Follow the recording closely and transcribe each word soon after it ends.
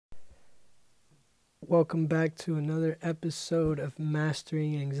Welcome back to another episode of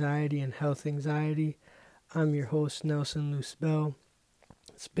Mastering Anxiety and Health Anxiety. I'm your host, Nelson Lucebell.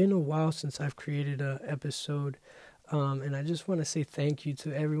 It's been a while since I've created an episode, and I just want to say thank you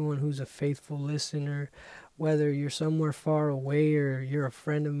to everyone who's a faithful listener, whether you're somewhere far away or you're a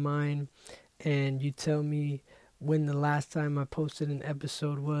friend of mine, and you tell me when the last time I posted an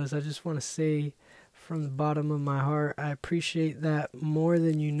episode was. I just want to say from the bottom of my heart, I appreciate that more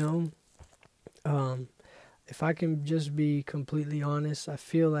than you know. If I can just be completely honest, I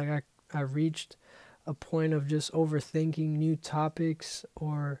feel like I reached a point of just overthinking new topics,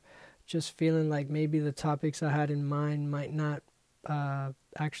 or just feeling like maybe the topics I had in mind might not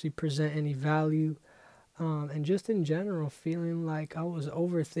actually present any value. And just in general, feeling like I was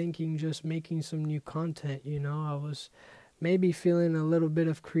overthinking just making some new content, I was maybe feeling a little bit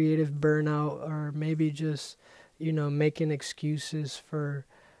of creative burnout, or maybe just, making excuses for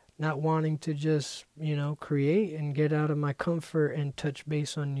not wanting to just, create and get out of my comfort and touch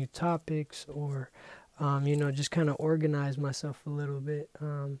base on new topics, or, just kind of organize myself a little bit.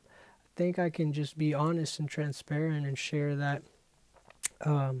 I think I can just be honest and transparent and share that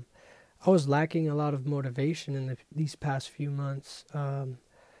I was lacking a lot of motivation in these past few months.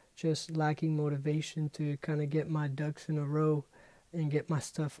 Just lacking motivation to kind of get my ducks in a row and get my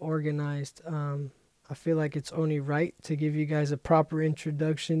stuff organized. I feel like it's only right to give you guys a proper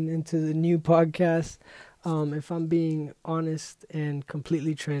introduction into the new podcast. If I'm being honest and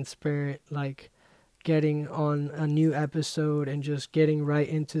completely transparent, like getting on a new episode and just getting right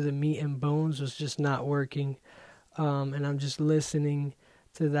into the meat and bones was just not working. And I'm just listening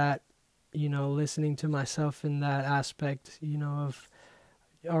to that, listening to myself in that aspect, of,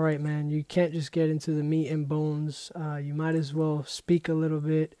 all right, man, you can't just get into the meat and bones. You might as well speak a little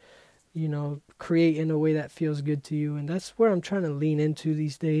bit, create in a way that feels good to you. And that's where I'm trying to lean into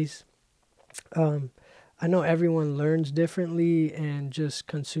these days. I know everyone learns differently and just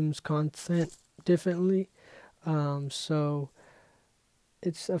consumes content differently. So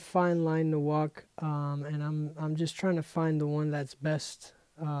it's a fine line to walk. And I'm just trying to find the one that's best,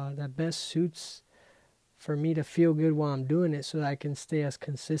 that best suits for me to feel good while I'm doing it, so that I can stay as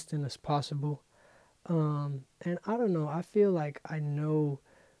consistent as possible. And I don't know, I feel like I know,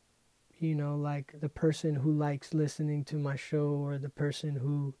 like the person who likes listening to my show, or the person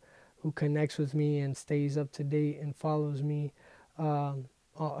who connects with me and stays up to date and follows me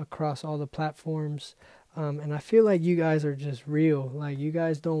across all the platforms. And I feel like you guys are just real. Like, you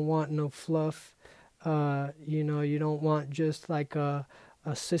guys don't want no fluff. You don't want just like a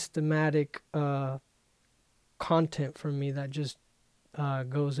systematic content from me that just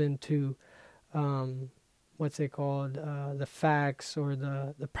goes into what's it called, the facts or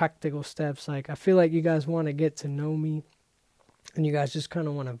the practical steps. Like, I feel like you guys want to get to know me, and you guys just kind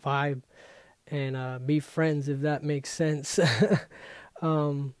of want to vibe and be friends, if that makes sense.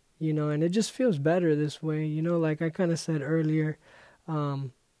 And it just feels better this way. Like I kind of said earlier,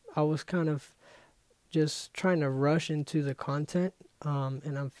 I was kind of just trying to rush into the content,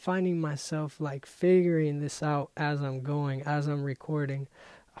 and I'm finding myself like figuring this out as I'm going, as I'm recording.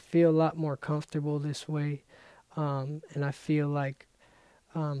 I feel a lot more comfortable this way, and I feel like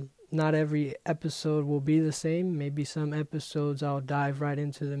not every episode will be the same. Maybe some episodes I'll dive right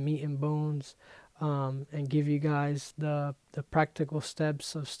into the meat and bones, and give you guys the practical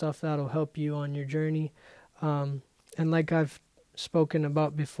steps of stuff that'll help you on your journey. And like I've spoken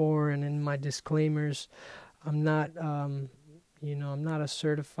about before, and in my disclaimers, I'm not I'm not a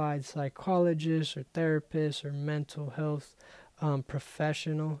certified psychologist or therapist or mental health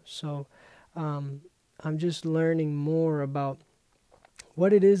professional. So I'm just learning more about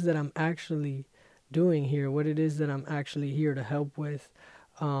what it is that I'm actually doing here, what it is that I'm actually here to help with.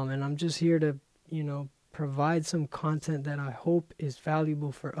 And I'm just here to, provide some content that I hope is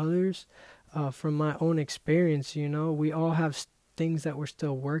valuable for others. From my own experience, we all have things that we're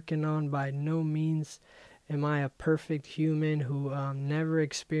still working on. By no means am I a perfect human who never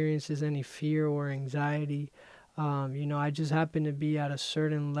experiences any fear or anxiety. I just happen to be at a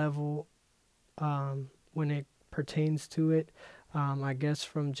certain level when it pertains to it. I guess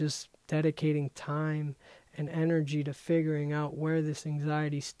from just dedicating time and energy to figuring out where this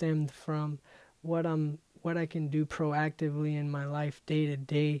anxiety stemmed from, what I can do proactively in my life day to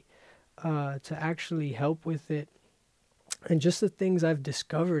day to actually help with it, and just the things I've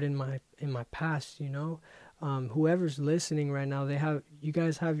discovered in my past. Whoever's listening right now, you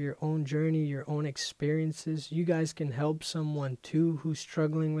guys have your own journey, your own experiences. You guys can help someone too who's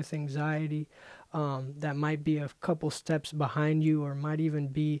struggling with anxiety, that might be a couple steps behind you, or might even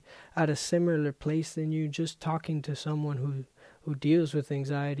be at a similar place than you. Just talking to someone who deals with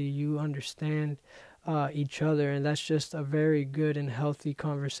anxiety, you understand each other, and that's just a very good and healthy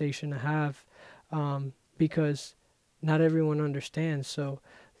conversation to have, because not everyone understands. So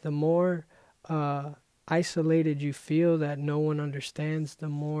the more isolated you feel that no one understands, the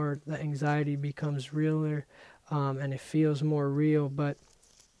more the anxiety becomes realer, and it feels more real. But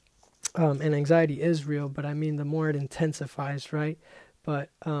and anxiety is real, but I mean the more it intensifies, right? But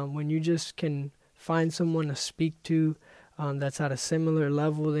when you just can find someone to speak to, that's at a similar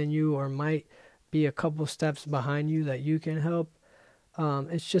level than you, or might be a couple steps behind you that you can help,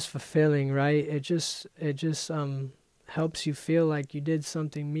 it's just fulfilling, right? It just helps you feel like you did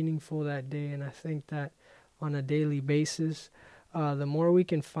something meaningful that day. And I think that on a daily basis, the more we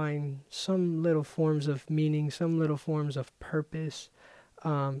can find some little forms of meaning, some little forms of purpose,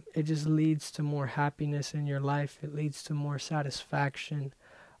 it just leads to more happiness in your life. It leads to more satisfaction.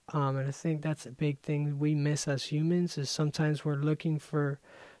 And I think that's a big thing we miss as humans, is sometimes we're looking for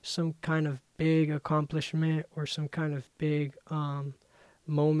some kind of big accomplishment or some kind of big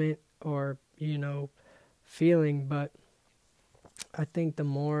moment, or feeling. But I think the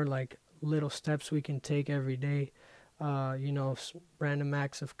more like little steps we can take every day, random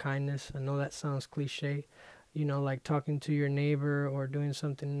acts of kindness. I know that sounds cliche, like talking to your neighbor or doing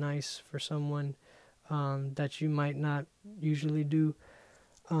something nice for someone that you might not usually do.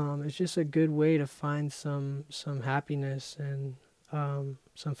 It's just a good way to find some happiness and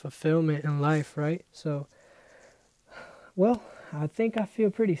some fulfillment in life, right? So, well, I think I feel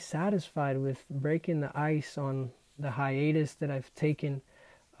pretty satisfied with breaking the ice on the hiatus that I've taken.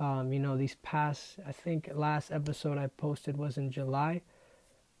 These past, I think last episode I posted was in July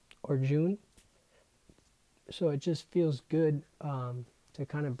or June. So it just feels good to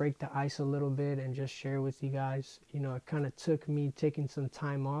kind of break the ice a little bit and just share with you guys. It kind of took me taking some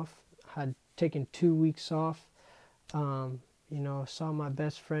time off. I had taken 2 weeks off. Saw my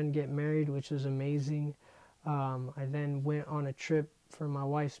best friend get married, which was amazing. I then went on a trip for my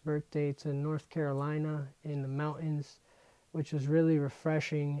wife's birthday to North Carolina in the mountains, which was really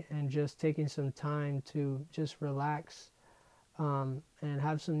refreshing, and just taking some time to just relax and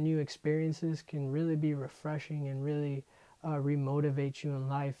have some new experiences can really be refreshing and really remotivate you in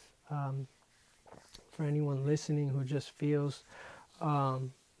life. For anyone listening who just feels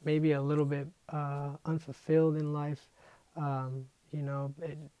maybe a little bit unfulfilled in life,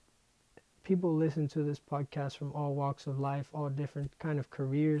 people listen to this podcast from all walks of life, all different kind of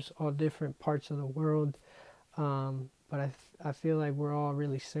careers, all different parts of the world. But I feel like we're all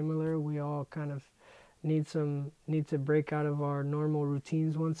really similar. We all kind of need to break out of our normal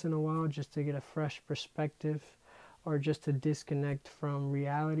routines once in a while, just to get a fresh perspective, or just to disconnect from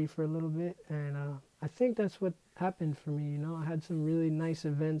reality for a little bit. And I think that's what happened for me. I had some really nice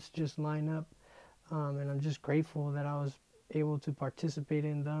events just line up, and I'm just grateful that I was able to participate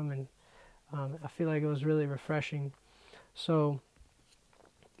in them, and I feel like it was really refreshing. So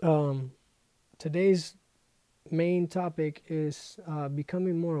today's main topic is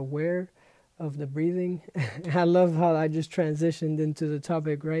becoming more aware of the breathing. I love how I just transitioned into the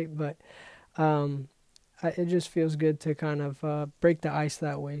topic, right? But it just feels good to kind of break the ice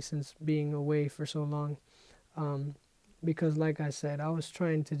that way, since being away for so long. Because like I said, I was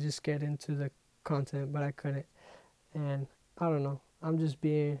trying to just get into the content, but I couldn't. And I don't know, I'm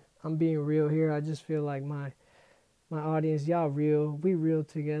being real here. I just feel like my audience, y'all real, we real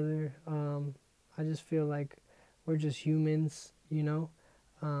together. I just feel like we're just humans,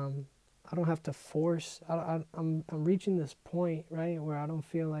 I don't have to force. I'm reaching this point, right, where I don't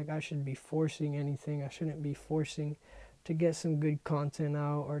feel like I should be forcing anything. I shouldn't be forcing to get some good content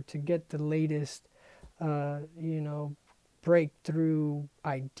out, or to get the latest, breakthrough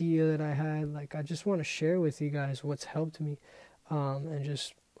idea that I had. Like, I just want to share with you guys what's helped me, and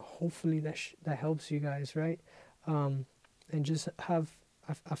just hopefully that helps you guys, right? And just have,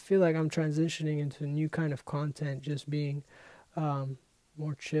 I feel like I'm transitioning into a new kind of content, just being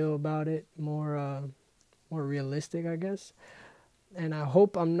more chill about it, more realistic, I guess. And I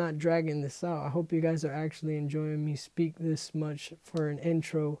hope I'm not dragging this out. I hope you guys are actually enjoying me speak this much for an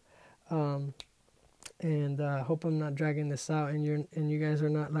intro. And I hope I'm not dragging this out, and you guys are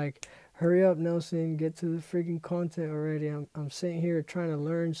not like, hurry up, Nelson, get to the freaking content already. I'm sitting here trying to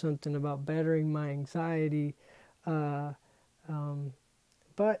learn something about bettering my anxiety. But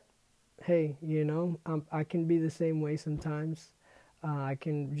hey, I can be the same way sometimes. I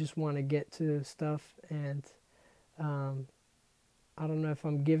can just want to get to stuff, and I don't know if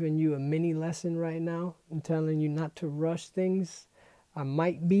I'm giving you a mini lesson right now. I'm telling you not to rush things. I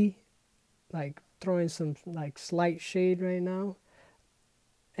might be like throwing some like slight shade right now,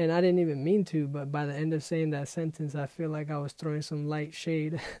 and I didn't even mean to, but by the end of saying that sentence, I feel like I was throwing some light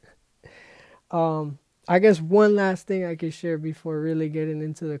shade. I guess one last thing I could share before really getting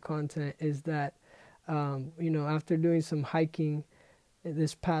into the content is that, after doing some hiking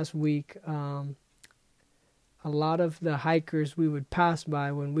this past week, a lot of the hikers we would pass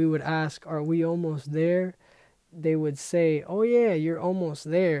by, when we would ask, "Are we almost there?" they would say, "Oh yeah, you're almost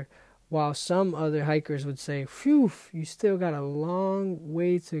there." While some other hikers would say, "Phew, you still got a long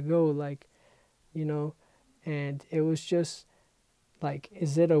way to go." And it was just like,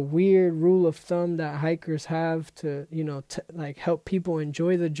 is it a weird rule of thumb that hikers have to, like help people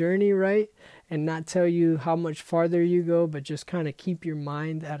enjoy the journey, right? And not tell you how much farther you go, but just kind of keep your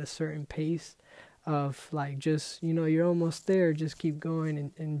mind at a certain pace of like, just, you're almost there, just keep going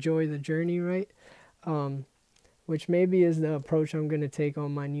and enjoy the journey, right? Which maybe is the approach I'm going to take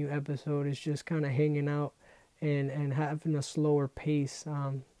on my new episode, is just kind of hanging out and having a slower pace.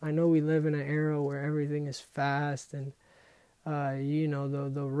 I know we live in an era where everything is fast, and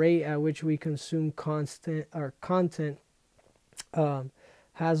the rate at which we consume content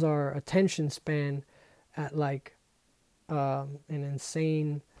has our attention span at like an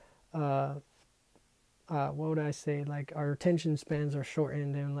insane what would I say, like our attention spans are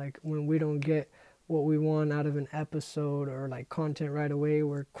shortened, and like when we don't get what we want out of an episode or like content right away,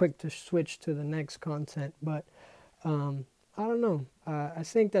 we're quick to switch to the next content. But I don't know. I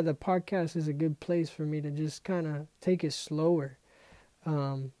think that the podcast is a good place for me to just kind of take it slower.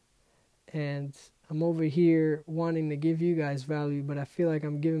 And I'm over here wanting to give you guys value, but I feel like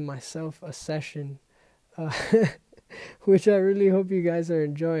I'm giving myself a session, which I really hope you guys are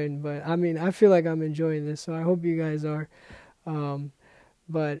enjoying. But I mean, I feel like I'm enjoying this, so I hope you guys are.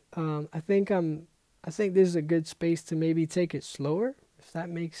 But I think this is a good space to maybe take it slower, if that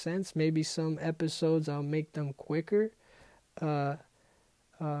makes sense. Maybe some episodes I'll make them quicker. But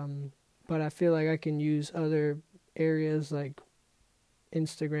I feel like I can use other areas like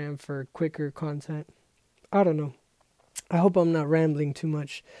Instagram for quicker content. I don't know. I hope I'm not rambling too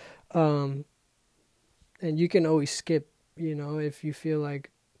much. And you can always skip, if you feel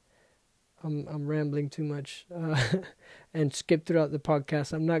like I'm rambling too much, and skip throughout the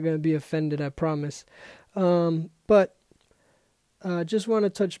podcast. I'm not going to be offended, I promise. But just want to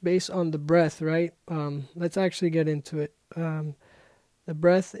touch base on the breath, right? Let's actually get into it. The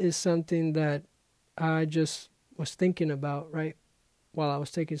breath is something that I just was thinking about, right, while I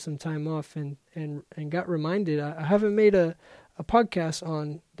was taking some time off, and got reminded. I haven't made a podcast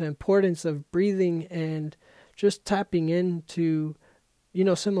on the importance of breathing and just tapping into,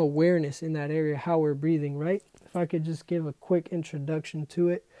 some awareness in that area, how we're breathing, right? If I could just give a quick introduction to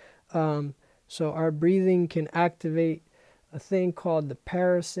it. So our breathing can activate a thing called the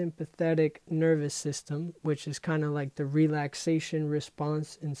parasympathetic nervous system, which is kind of like the relaxation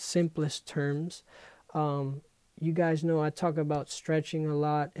response in simplest terms. You guys know I talk about stretching a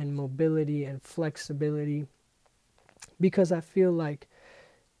lot and mobility and flexibility, because I feel like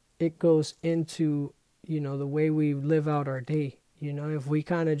it goes into, the way we live out our day. If we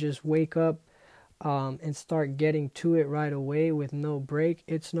kind of just wake up and start getting to it right away with no break,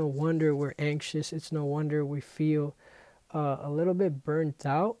 it's no wonder we're anxious. It's no wonder we feel a little bit burnt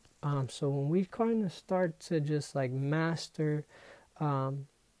out. So when we kind of start to just like master, I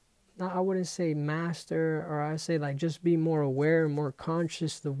wouldn't say master, or I say like just be more aware and more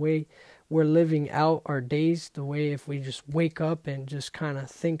conscious the way we're living out our days, the way if we just wake up and just kind of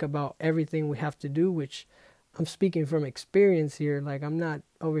think about everything we have to do, which I'm speaking from experience here. Like, I'm not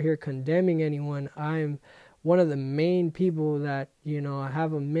over here condemning anyone. I'm one of the main people that, I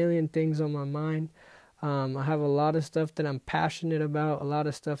have a million things on my mind. I have a lot of stuff that I'm passionate about, a lot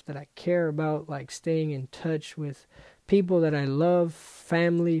of stuff that I care about, like staying in touch with people that I love,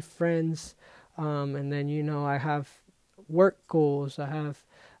 family, friends. And then, I have work goals. I have,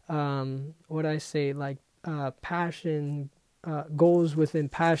 passion, goals within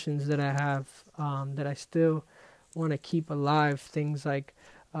passions that I have, that I still want to keep alive. Things like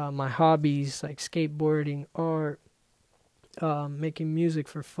my hobbies, like skateboarding, art, making music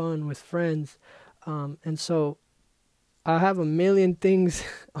for fun with friends. And so I have a million things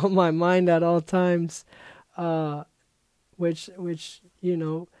on my mind at all times, which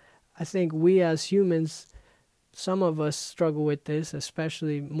I think we as humans, some of us struggle with this,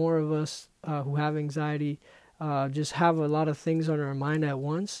 especially more of us who have anxiety, just have a lot of things on our mind at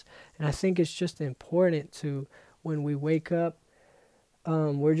once. And I think it's just important to, when we wake up,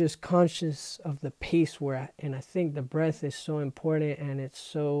 we're just conscious of the pace we're at. And I think the breath is so important, and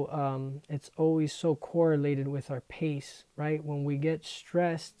it's always so correlated with our pace, right? When we get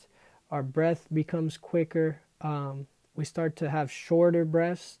stressed, our breath becomes quicker. We start to have shorter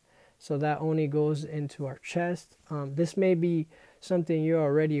breaths, so that only goes into our chest. This may be something you're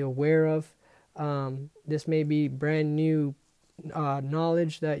already aware of, This may be brand new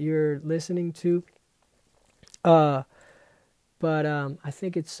knowledge that you're listening to. But I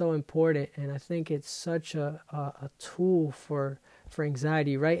think it's so important, and I think it's such a tool for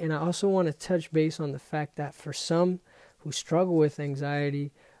anxiety, right? And I also want to touch base on the fact that for some who struggle with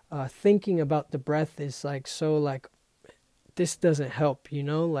anxiety, thinking about the breath is like so like this doesn't help, you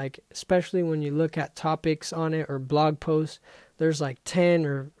know, like especially when you look at topics on it or blog posts, there's like 10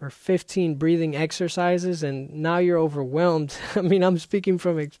 or 15 breathing exercises, and now you're overwhelmed. I mean, I'm speaking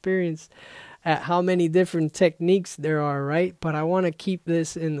from experience at how many different techniques there are, right? But I want to keep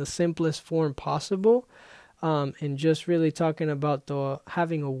this in the simplest form possible, and just really talking about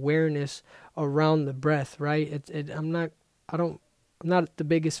having awareness around the breath, right? I'm not the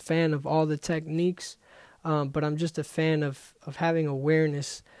biggest fan of all the techniques, but I'm just a fan of having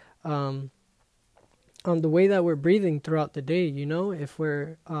awareness on the way that we're breathing throughout the day, you know, if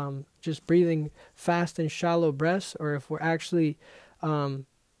we're just breathing fast and shallow breaths, or if we're actually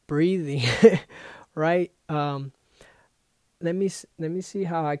breathing, right? Let me see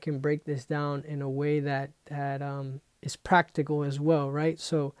how I can break this down in a way that is practical as well, right?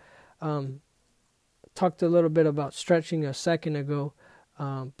 So, talked a little bit about stretching a second ago,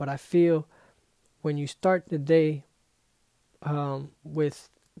 but I feel when you start the day with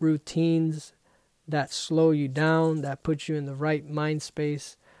routines that slow you down, that put you in the right mind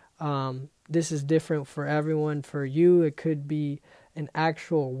space, this is different for everyone. For you, it could be an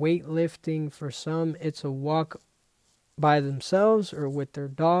actual weightlifting. For some, it's a walk by themselves or with their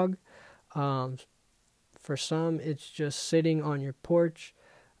dog. For some, it's just sitting on your porch.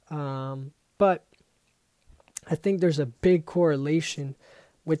 But I think there's a big correlation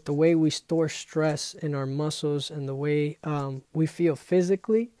with the way we store stress in our muscles and the way we feel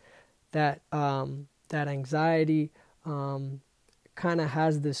physically, that anxiety kind of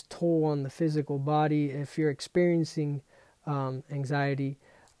has this toll on the physical body. If you're experiencing anxiety,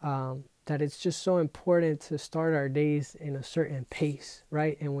 that it's just so important to start our days in a certain pace,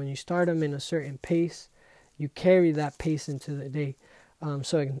 right? And when you start them in a certain pace, you carry that pace into the day.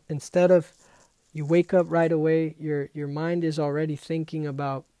 So instead of you wake up right away, your mind is already thinking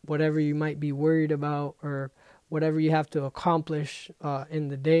about whatever you might be worried about or whatever you have to accomplish in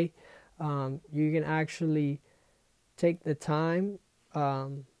the day. You can actually take the time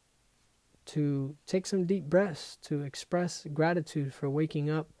to take some deep breaths, to express gratitude for waking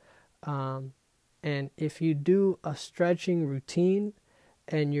up. And if you do a stretching routine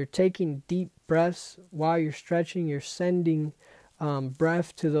and you're taking deep breaths while you're stretching, you're sending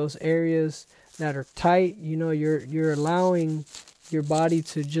breath to those areas that are tight. You know, you're allowing your body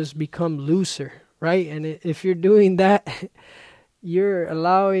to just become looser, right? And if you're doing that, you're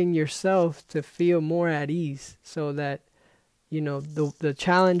allowing yourself to feel more at ease, so that, you know, the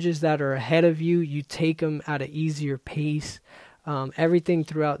challenges that are ahead of you, you take them at an easier pace. Everything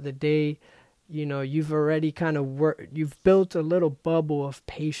throughout the day, you know, you've already kind of you've built a little bubble of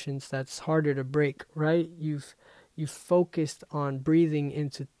patience that's harder to break, right? You've focused on breathing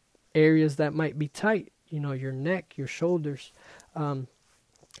into areas that might be tight, you know, your neck, your shoulders. And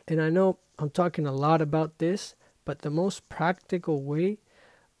I know I'm talking a lot about this, but the most practical way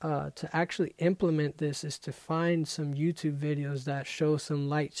to actually implement this is to find some YouTube videos that show some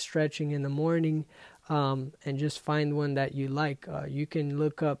light stretching in the morning, and just find one that you like. You can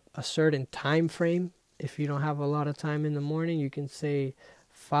look up a certain time frame. If you don't have a lot of time in the morning, you can say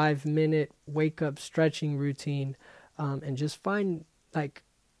 5-minute wake up stretching routine, and just find like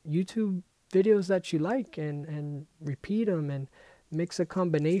YouTube videos that you like and repeat them and mix a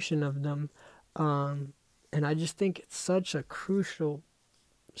combination of them. And I just think it's such a crucial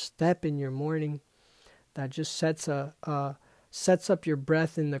step in your morning that just sets up your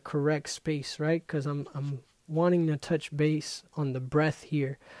breath in the correct space, right? Because I'm wanting to touch base on the breath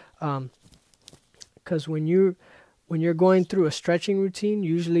here, because when you're going through a stretching routine,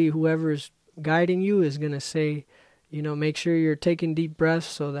 usually whoever's guiding you is gonna say, you know, make sure you're taking deep breaths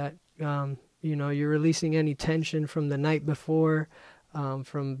so that you know, you're releasing any tension from the night before,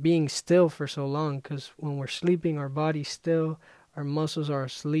 from being still for so long. Because when we're sleeping, our body's still, our muscles are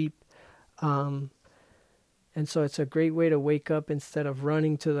asleep. And so it's a great way to wake up instead of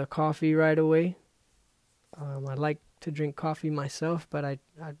running to the coffee right away. I like to drink coffee myself, but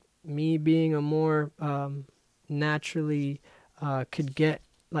me being a more naturally could get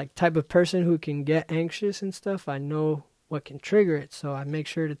like type of person who can get anxious and stuff, I know what can trigger it. So I make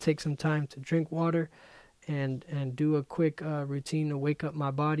sure to take some time to drink water and do a quick routine to wake up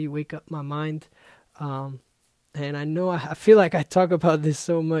my body, wake up my mind. And I know I feel like I talk about this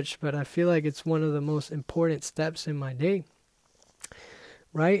so much, but I feel like it's one of the most important steps in my day.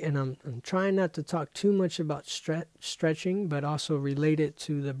 right? And I'm trying not to talk too much about stretching, but also relate it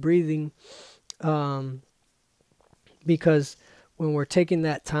to the breathing, because when we're taking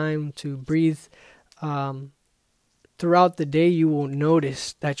that time to breathe, throughout the day, you will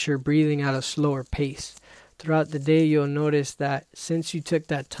notice that you're breathing at a slower pace. Throughout the day, you'll notice that since you took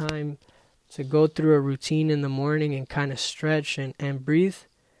that time to go through a routine in the morning and kind of stretch and breathe,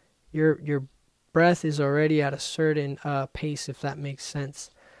 your breath is already at a certain pace, if that makes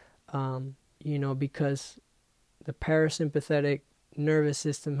sense. Because the parasympathetic nervous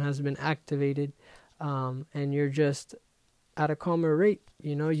system has been activated, and you're just at a calmer rate.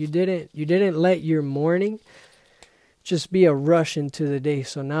 You didn't let your morning just be a rush into the day.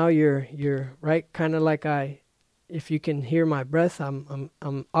 So now you're right, kind of like if you can hear my breath, I'm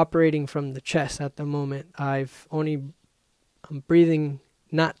operating from the chest at the moment. I'm breathing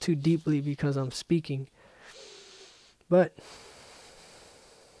not too deeply because I'm speaking. But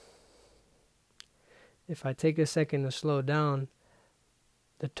if I take a second to slow down,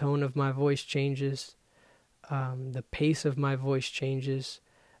 the tone of my voice changes, the pace of my voice changes,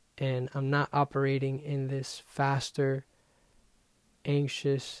 and I'm not operating in this faster,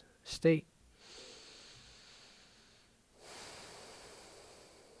 anxious state.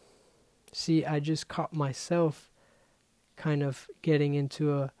 See, I just caught myself kind of getting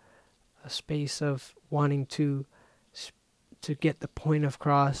into a space of wanting to get the point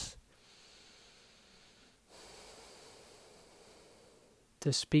across,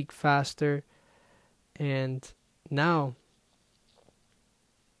 to speak faster, and now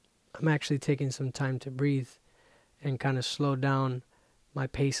I'm actually taking some time to breathe and kind of slow down my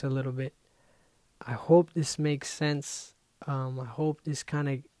pace a little bit. I hope this makes sense. I hope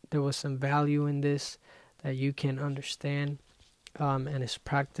there was some value in this that you can understand, and it's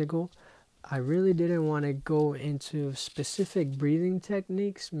practical. I really didn't want to go into specific breathing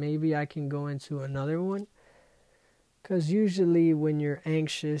techniques. Maybe I can go into another one. Because usually when you're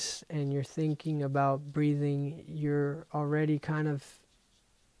anxious and you're thinking about breathing, you're already kind of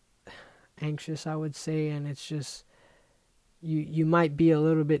anxious, I would say, and it's just, you might be a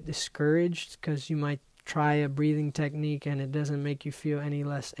little bit discouraged because you might try a breathing technique and it doesn't make you feel any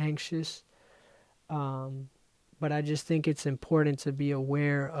less anxious. But I just think it's important to be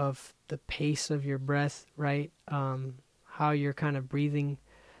aware of the pace of your breath, right? How you're kind of breathing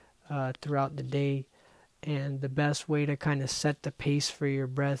throughout the day. And the best way to kind of set the pace for your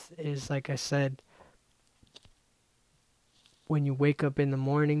breath is, like I said, when you wake up in the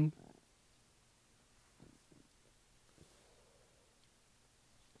morning,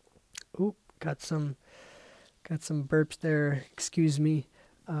 got some burps there. Excuse me.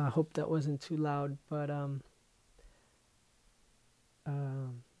 Hope that wasn't too loud. But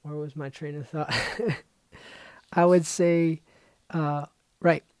where was my train of thought? I would say,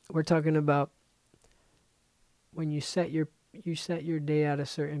 right. We're talking about when you set your day at a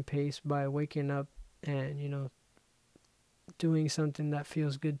certain pace by waking up and doing something that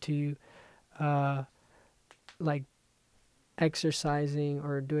feels good to you, like exercising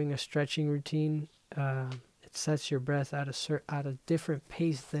or doing a stretching routine. It sets your breath at a different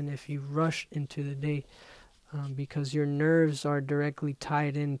pace than if you rush into the day, because your nerves are directly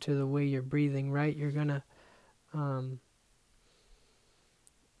tied into the way you're breathing. Right, you're gonna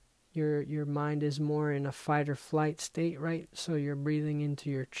your mind is more in a fight or flight state, right? So you're breathing into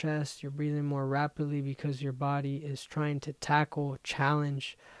your chest, you're breathing more rapidly because your body is trying to tackle a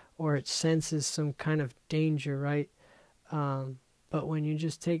challenge, or it senses some kind of danger, right? But when you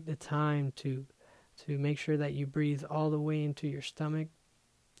just take the time to make sure that you breathe all the way into your stomach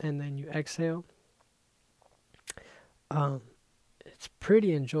and then you exhale, it's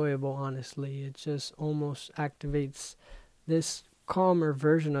pretty enjoyable, honestly. It just almost activates this calmer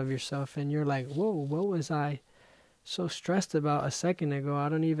version of yourself, and you're like, whoa, what was I so stressed about a second ago? I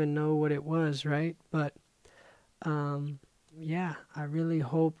don't even know what it was, right? But yeah, I really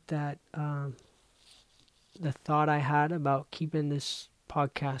hope that the thought I had about keeping this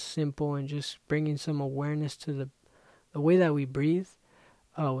podcast simple and just bringing some awareness to the way that we breathe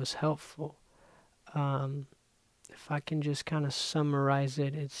was helpful. If I can just kind of summarize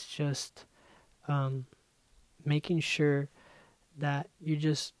it, it's just making sure that you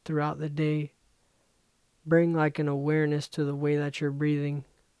just throughout the day bring like an awareness to the way that you're breathing,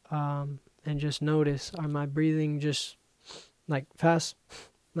 and just notice, am I breathing just like fast,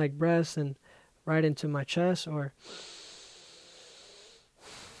 like breaths and right into my chest, or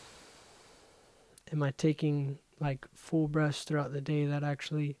am I taking like full breaths throughout the day that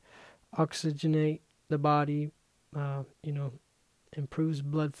actually oxygenate the body, improves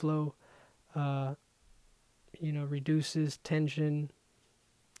blood flow, reduces tension,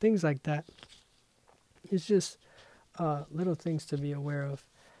 things like that. It's just little things to be aware of.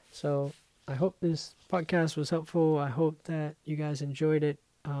 So I hope this podcast was helpful. I hope that you guys enjoyed it.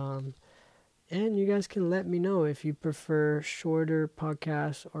 And you guys can let me know if you prefer shorter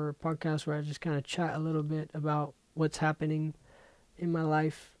podcasts or podcasts where I just kind of chat a little bit about what's happening in my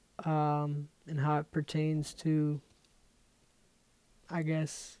life, and how it pertains to, I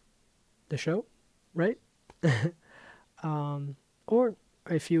guess, the show, right? Or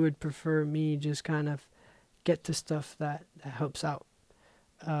if you would prefer me just kind of get to stuff that helps out.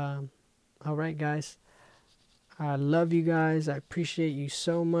 All right, guys. I love you guys. I appreciate you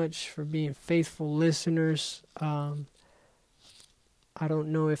so much for being faithful listeners. I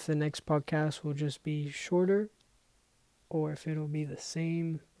don't know if the next podcast will just be shorter or if it'll be the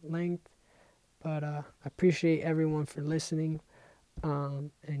same length, but I appreciate everyone for listening.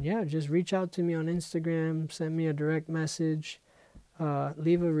 And yeah, just reach out to me on Instagram, send me a direct message,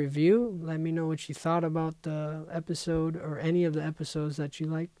 leave a review. Let me know what you thought about the episode or any of the episodes that you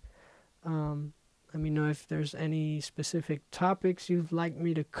liked. Let me know if there's any specific topics you'd like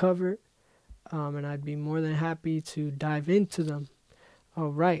me to cover, and I'd be more than happy to dive into them.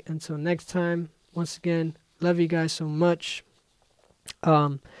 All right, until next time, once again, love you guys so much.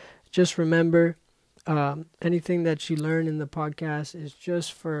 Just remember, anything that you learn in the podcast is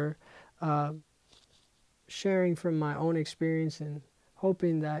just for sharing from my own experience and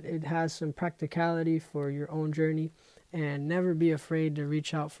hoping that it has some practicality for your own journey. And never be afraid to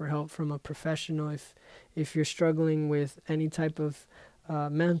reach out for help from a professional if you're struggling with any type of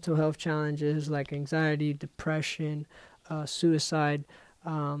mental health challenges like anxiety, depression, suicide.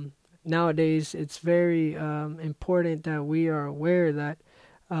 Nowadays, it's very important that we are aware that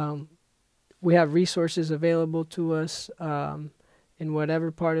we have resources available to us in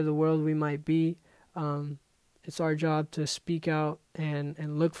whatever part of the world we might be. It's our job to speak out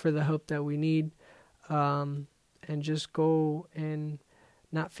and look for the help that we need. And just go and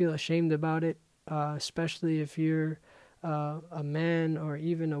not feel ashamed about it, especially if you're a man or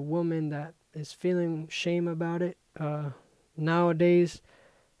even a woman that is feeling shame about it. Nowadays,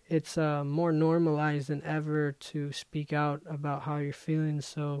 it's more normalized than ever to speak out about how you're feeling,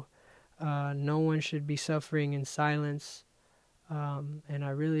 so no one should be suffering in silence. And I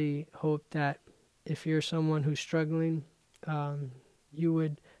really hope that if you're someone who's struggling, you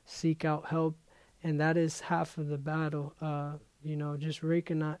would seek out help. And that is half of the battle, just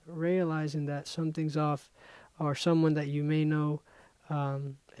realizing that something's off or someone that you may know,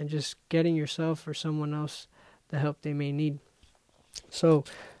 and just getting yourself or someone else the help they may need. So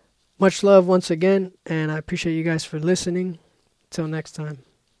much love once again, and I appreciate you guys for listening. Till next time,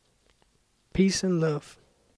 peace and love.